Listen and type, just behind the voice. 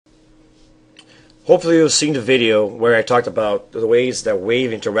Hopefully you've seen the video where I talked about the ways that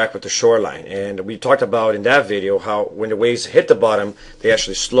waves interact with the shoreline, and we talked about in that video how when the waves hit the bottom they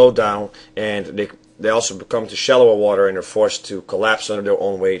actually slow down, and they also come to shallower water and are forced to collapse under their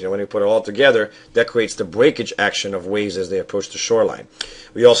own weight, and when we put it all together that creates the breakage action of waves as they approach the shoreline.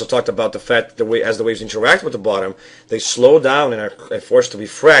 We also talked about the fact that as the waves interact with the bottom they slow down and are forced to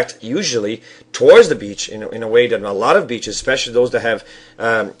refract usually towards the beach in a way that a lot of beaches, especially those that have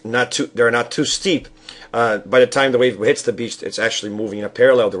they're not too steep, by the time the wave hits the beach it's actually moving in a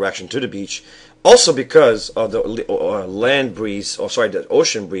parallel direction to the beach. Also because of the the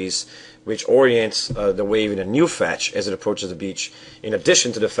ocean breeze, which orients the wave in a new fetch as it approaches the beach, in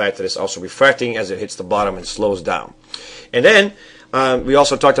addition to the fact that it's also refracting as it hits the bottom and slows down. And then we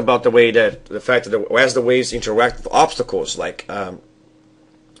also talked about the fact that as the waves interact with obstacles like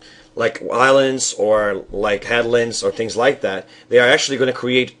islands or like headlands or things like that, they are actually going to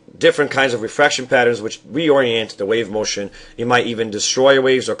create different kinds of refraction patterns which reorient the wave motion. You might even destroy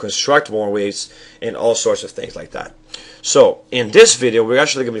waves or construct more waves and all sorts of things like that. So in this video we're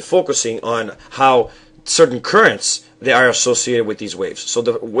actually going to be focusing on how certain currents that are associated with these waves. So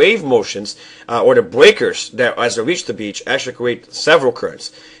the wave motions or the breakers that as they reach the beach actually create several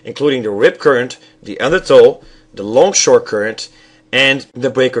currents, including the rip current, the undertow, the longshore current, and the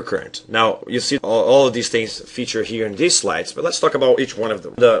breaker current. Now you see all of these things feature here in these slides, but let's talk about each one of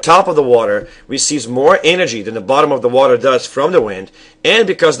them. The top of the water receives more energy than the bottom of the water does from the wind, and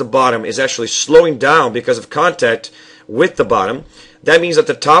because the bottom is actually slowing down because of contact with the bottom, that means that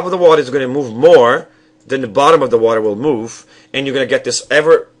the top of the water is going to move more than the bottom of the water will move, and you're going to get this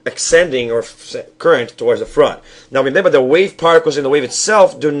ever extending or current towards the front. Now remember, the wave particles in the wave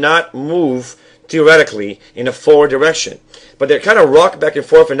itself do not move theoretically in a forward direction, but they kind of rock back and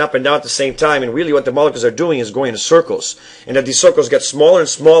forth and up and down at the same time, and really what the molecules are doing is going in circles, and that these circles get smaller and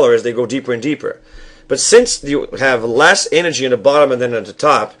smaller as they go deeper and deeper. But since you have less energy in the bottom and then at the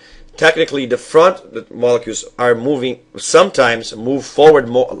top, technically the molecules are moving, sometimes move forward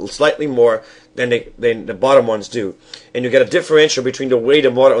slightly more than the bottom ones do, and you get a differential between the way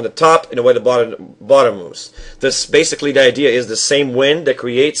the water on the top and the way the bottom moves. This basically, the idea is the same wind that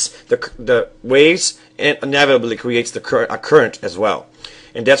creates the waves and inevitably creates a current as well,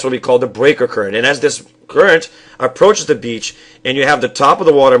 and that's what we call the breaker current. And as this current approaches the beach and you have the top of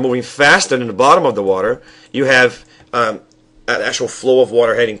the water moving faster than the bottom of the water, you have an actual flow of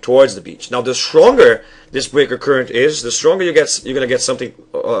water heading towards the beach. Now the stronger this breaker current is, the stronger you're going to get something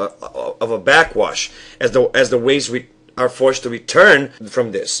of a backwash as the waves are forced to return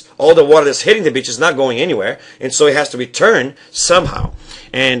from this. All the water that's hitting the beach is not going anywhere, and so it has to return somehow.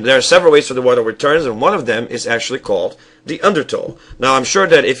 And there are several ways for the water returns, and one of them is actually called the undertow. Now I'm sure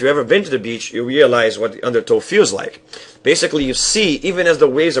that if you've ever been to the beach you realize what the undertow feels like. Basically you see, even as the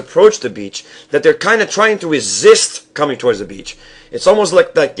waves approach the beach, that they're kind of trying to resist coming towards the beach. It's almost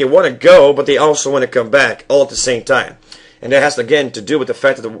like they want to go, but they also want to come back all at the same time. And that has, again, to do with the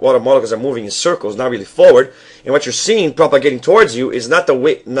fact that the water molecules are moving in circles, not really forward. And what you're seeing propagating towards you is not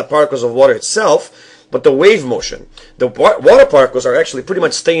the particles of water itself, but the wave motion. The water particles are actually pretty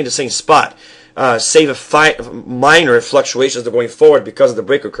much staying in the same spot, save a minor fluctuations that are going forward because of the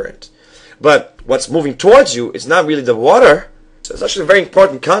breaker current. But what's moving towards you is not really the water. It's actually a very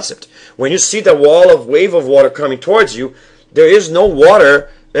important concept. When you see the wave of water coming towards you, there is no water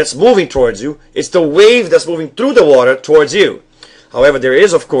that's moving towards you. It's the wave that's moving through the water towards you. However, there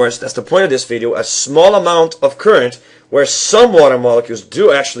is, of course, that's the point of this video, a small amount of current where some water molecules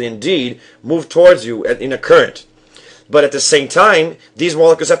do actually indeed move towards you in a current. But at the same time, these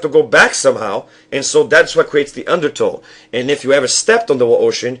molecules have to go back somehow, and so that's what creates the undertow. And if you ever stepped on the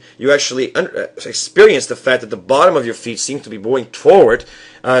ocean, you actually experience the fact that the bottom of your feet seem to be going forward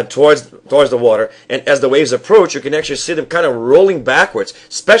towards the water, and as the waves approach, you can actually see them kind of rolling backwards,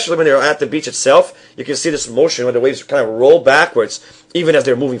 especially when they're at the beach itself. You can see this motion where the waves kind of roll backwards, even as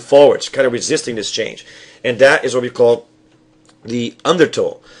they're moving forwards, kind of resisting this change. And that is what we call the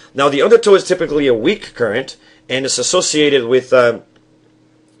undertow. Now, the undertow is typically a weak current, and it's associated with,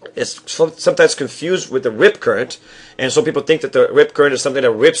 it's sometimes confused with the rip current, and so people think that the rip current is something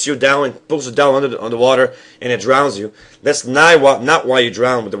that rips you down and pulls you down under the water and it drowns you. That's not why you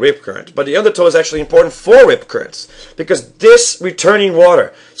drown with the rip current. But the undertow is actually important for rip currents, because this returning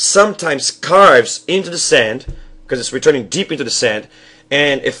water sometimes carves into the sand, because it's returning deep into the sand,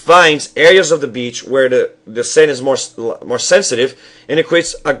 and it finds areas of the beach where the sand is more sensitive, and it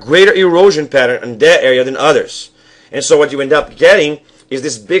creates a greater erosion pattern in that area than others. And so what you end up getting is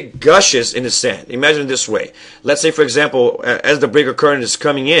this big gushes in the sand. Imagine it this way. Let's say, for example, as the breaker current is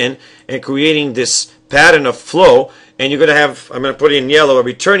coming in and creating this pattern of flow, and you're going to have, I'm going to put it in yellow, a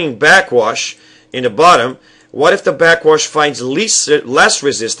returning backwash in the bottom, what if the backwash finds less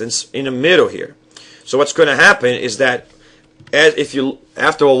resistance in the middle here? So what's going to happen is that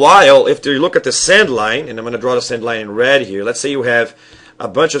after a while, if you look at the sand line, and I'm going to draw the sand line in red here. Let's say you have a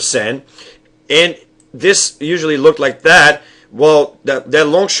bunch of sand, and this usually looked like that. Well, that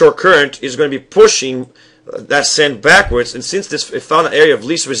longshore current is going to be pushing that sand backwards, and since it found an area of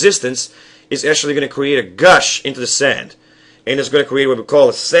least resistance, it's actually going to create a gush into the sand, and it's going to create what we call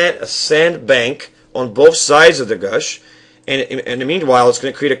a sand bank on both sides of the gush, and in the meanwhile, it's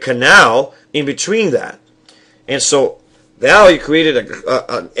going to create a canal in between that, and so now you created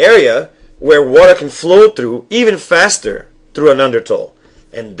an area where water can flow through even faster through an undertow,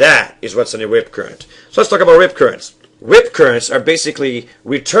 and that is what's in a rip current. So let's talk about rip currents. Rip currents are basically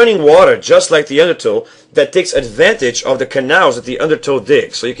returning water, just like the undertow, that takes advantage of the canals that the undertow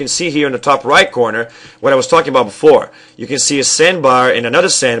digs. So you can see here in the top right corner what I was talking about before. You can see a sandbar and another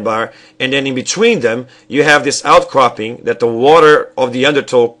sandbar, and then in between them you have this outcropping that the water of the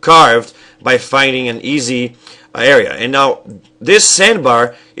undertow carved by finding an easy area. And now this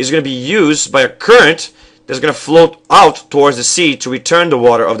sandbar is going to be used by a current that's going to float out towards the sea to return the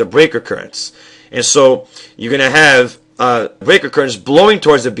water of the breaker currents. And so you're going to have breaker currents blowing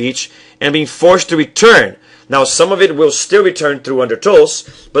towards the beach and being forced to return. Now some of it will still return through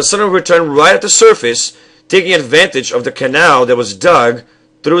undertows, but some will return right at the surface, taking advantage of the canal that was dug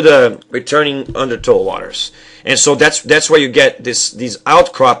through the returning undertow waters. And so that's where you get these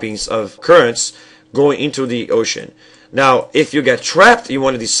outcroppings of currents going into the ocean. Now if you get trapped in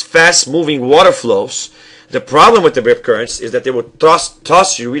one of these fast moving water flows, the problem with the rip currents is that they will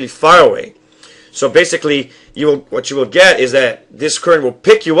toss you really far away. So basically, what you will get is that this current will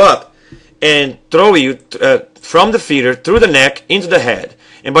pick you up and throw you from the feeder through the neck into the head.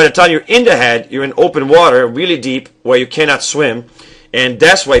 And by the time you're in the head, you're in open water, really deep, where you cannot swim. And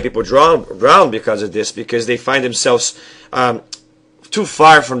that's why people drown because of this, because they find themselves too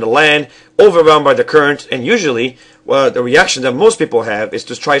far from the land, overwhelmed by the current. And usually, the reaction that most people have is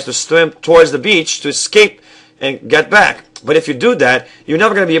to try to swim towards the beach to escape and get back. But if you do that, you're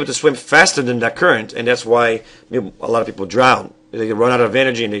never going to be able to swim faster than that current, and that's why a lot of people drown. They run out of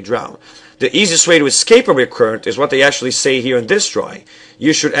energy and they drown. The easiest way to escape a rip current is what they actually say here in this drawing.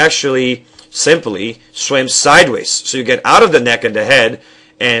 You should actually simply swim sideways, so you get out of the neck and the head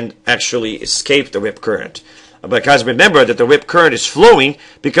and actually escape the rip current. Because remember that the rip current is flowing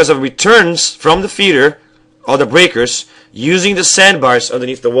because of returns from the feeder or the breakers using the sandbars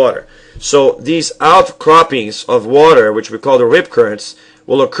underneath the water. So these outcroppings of water, which we call the rip currents,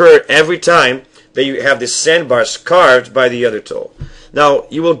 will occur every time that you have these sandbars carved by the undertow. Now,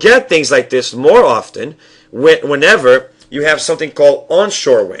 you will get things like this more often whenever you have something called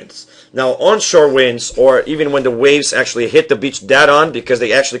onshore winds. Now, onshore winds, or even when the waves actually hit the beach dead on because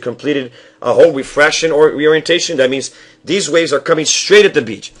they actually completed a whole refraction or reorientation, that means these waves are coming straight at the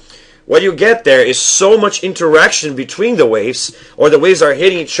beach. What you get there is so much interaction between the waves, or the waves are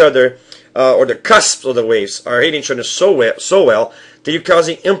hitting each other, or the cusps of the waves are hitting each other so well that you're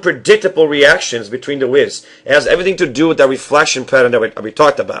causing unpredictable reactions between the waves. It has everything to do with that reflection pattern that we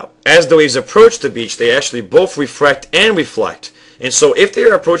talked about. As the waves approach the beach, they actually both refract and reflect. And so if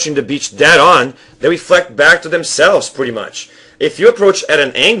they're approaching the beach dead on, they reflect back to themselves pretty much. If you approach at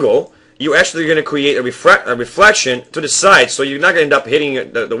an angle, you're actually going to create a reflection to the side, so you're not going to end up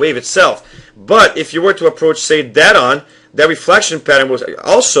hitting the wave itself. But if you were to approach, say, dead on, that reflection pattern will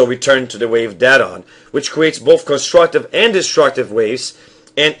also return to the wave dead on, which creates both constructive and destructive waves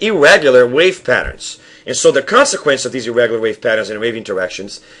and irregular wave patterns. And so the consequence of these irregular wave patterns and wave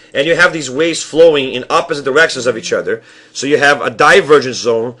interactions, and you have these waves flowing in opposite directions of each other, so you have a divergence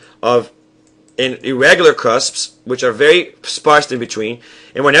zone of irregular cusps, which are very sparse in between.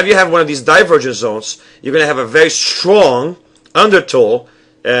 And whenever you have one of these divergence zones, you're going to have a very strong undertow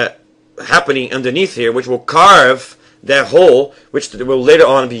happening underneath here, which will carve that hole, which will later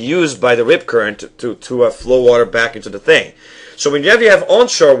on be used by the rip current to flow water back into the thing. So whenever you have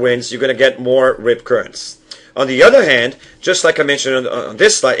onshore winds, you're going to get more rip currents. On the other hand, just like I mentioned on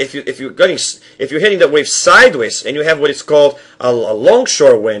this slide, if you're hitting the wave sideways and you have what is called a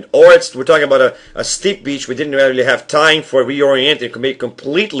longshore wind, or we're talking about a steep beach, we didn't really have time for reorienting, it can be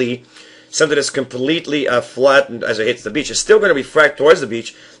completely something that's completely flattened as it hits the beach. It's still going to refract towards the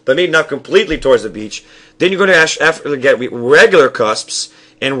beach, but maybe not completely towards the beach. Then you're going to actually get regular cusps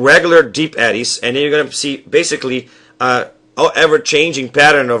and regular deep eddies, and then you're going to see basically ever-changing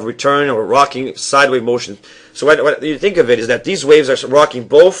pattern of return or rocking sideways motion. So what you think of it is that these waves are rocking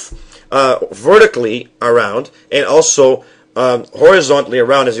both vertically around and also horizontally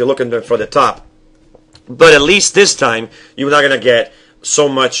around as you're looking for the top. But at least this time, you're not going to get so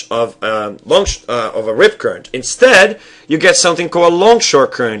much of a rip current. Instead, you get something called a longshore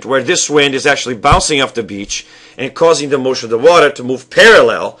current, where this wind is actually bouncing off the beach and causing the motion of the water to move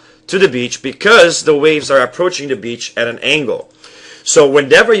parallel to the beach because the waves are approaching the beach at an angle. So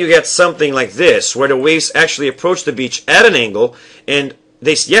whenever you get something like this, where the waves actually approach the beach at an angle, and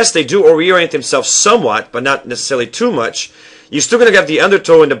yes, they do reorient themselves somewhat, but not necessarily too much, you're still going to have the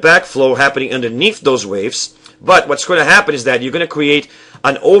undertow and the backflow happening underneath those waves. But what's going to happen is that you're going to create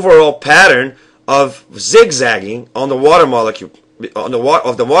an overall pattern of zigzagging on the water molecule,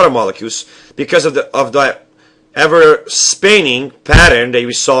 of the water molecules, because of the ever spinning pattern that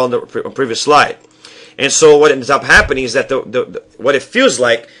we saw on the previous slide. And so what ends up happening is that what it feels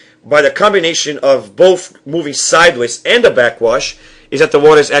like by the combination of both moving sideways and the backwash is that the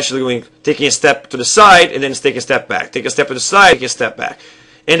water is actually taking a step to the side and then it's taking a step back, take a step to the side, take a step back.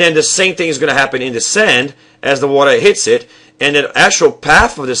 And then the same thing is going to happen in the sand as the water hits it, and the actual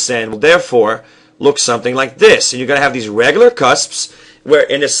path of the sand will therefore look something like this. And you're going to have these regular cusps where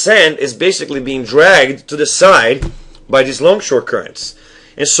the sand is basically being dragged to the side by these longshore currents.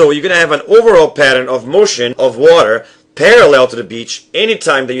 And so you're going to have an overall pattern of motion of water parallel to the beach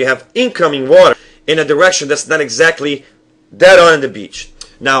anytime that you have incoming water in a direction that's not exactly dead on the beach.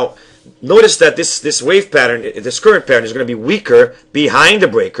 Now, notice that this wave pattern, this current pattern, is going to be weaker behind the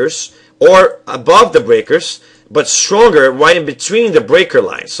breakers or above the breakers, but stronger right in between the breaker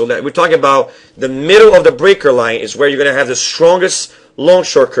lines. So that we're talking about the middle of the breaker line is where you're going to have the strongest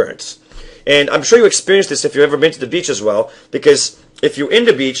longshore currents. And I'm sure you experienced this if you've ever been to the beach as well, because if you're in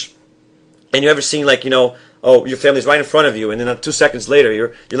the beach and you ever seen, like, oh, your family's right in front of you, and then 2 seconds later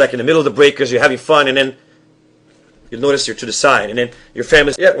you're like in the middle of the breakers, you're having fun, and then you notice you're to the side, and then your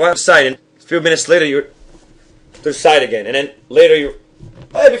family's to the side, and a few minutes later you're to the side again, and then later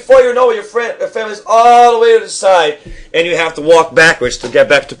before you know it, your family's all the way to the side, and you have to walk backwards to get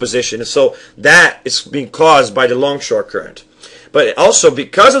back to position. And so that is being caused by the longshore current. But also,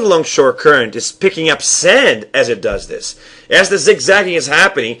 because of the longshore current, it's picking up sand as it does this. As the zigzagging is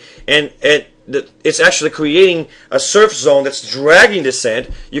happening, and it's actually creating a surf zone that's dragging the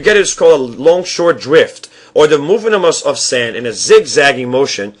sand, you get what's called a longshore drift, or the movement of sand in a zigzagging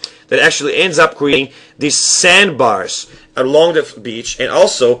motion that actually ends up creating these sandbars along the beach. And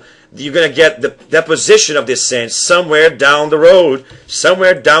also, you're going to get the deposition of this sand somewhere down the road.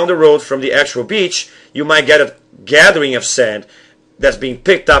 Somewhere down the road from the actual beach, you might get a gathering of sand that's being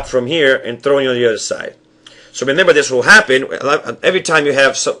picked up from here and thrown on the other side. So remember, this will happen every time you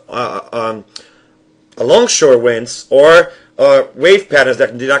have a longshore winds or wave patterns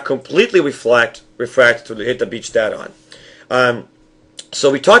that do not completely refract to hit the beach dead on.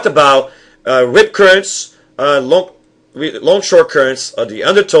 So we talked about rip currents, longshore currents, the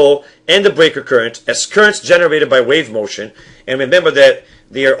undertow, and the breaker current as currents generated by wave motion. And remember that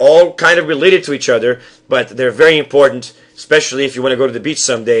they are all kind of related to each other, but they're very important, especially if you want to go to the beach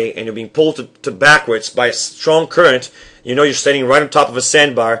someday and you're being pulled to backwards by a strong current. You know you're standing right on top of a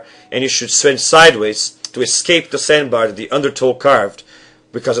sandbar, and you should swim sideways to escape the sandbar that the undertow carved,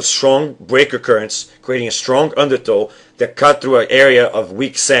 because of strong breaker currents creating a strong undertow that cut through an area of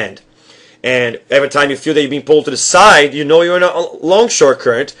weak sand. And every time you feel that you're being pulled to the side, you know you're in a longshore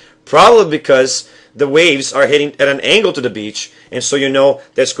current, probably because the waves are hitting at an angle to the beach, and so you know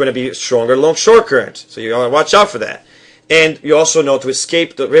there's going to be a stronger longshore current. So you got to watch out for that. And you also know to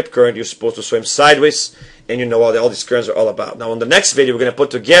escape the rip current, you're supposed to swim sideways, and you know what all these currents are all about. Now, in the next video, we're going to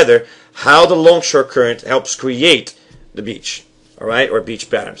put together how the longshore current helps create the beach, all right, or beach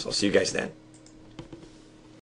patterns. I'll see you guys then.